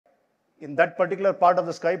in that particular part of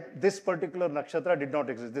the sky, this particular nakshatra did not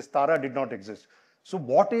exist. This tara did not exist. So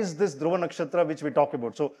what is this Dhruva Nakshatra which we talk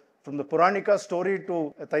about? So from the Puranika story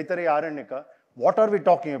to Taittiriya Aranyaka, what are we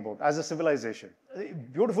talking about as a civilization? A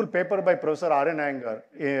beautiful paper by Professor R.N. Iyengar,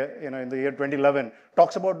 in the year 2011,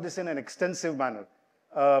 talks about this in an extensive manner.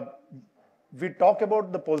 We talk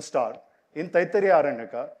about the pole star in Taittiriya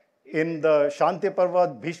Aranyaka. In the Shanti Parva,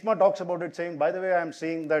 Bhishma talks about it, saying, by the way, I am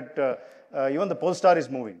seeing that even the pole star is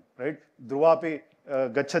moving, right? Dhruvapi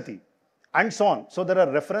Gachati, and so on. So there are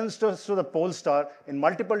references to the pole star in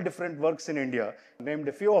multiple different works in India. I named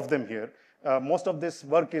a few of them here. Most of this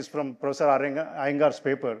work is from Professor Iyengar's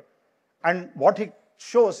paper. And what he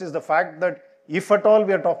shows is the fact that if at all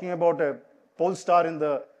we are talking about a pole star in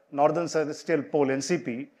the northern celestial pole,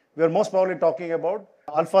 NCP, we are most probably talking about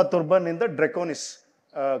Alpha Turban in the Draconis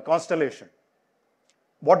constellation.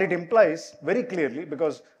 What it implies very clearly,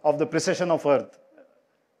 because of the precession of Earth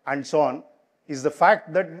and so on, is the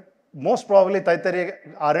fact that most probably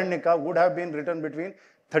Taittiriya Aranyaka would have been written between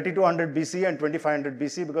 3200 BC and 2500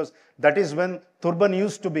 BC, because that is when Turban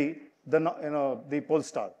used to be the pole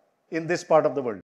star in this part of the world.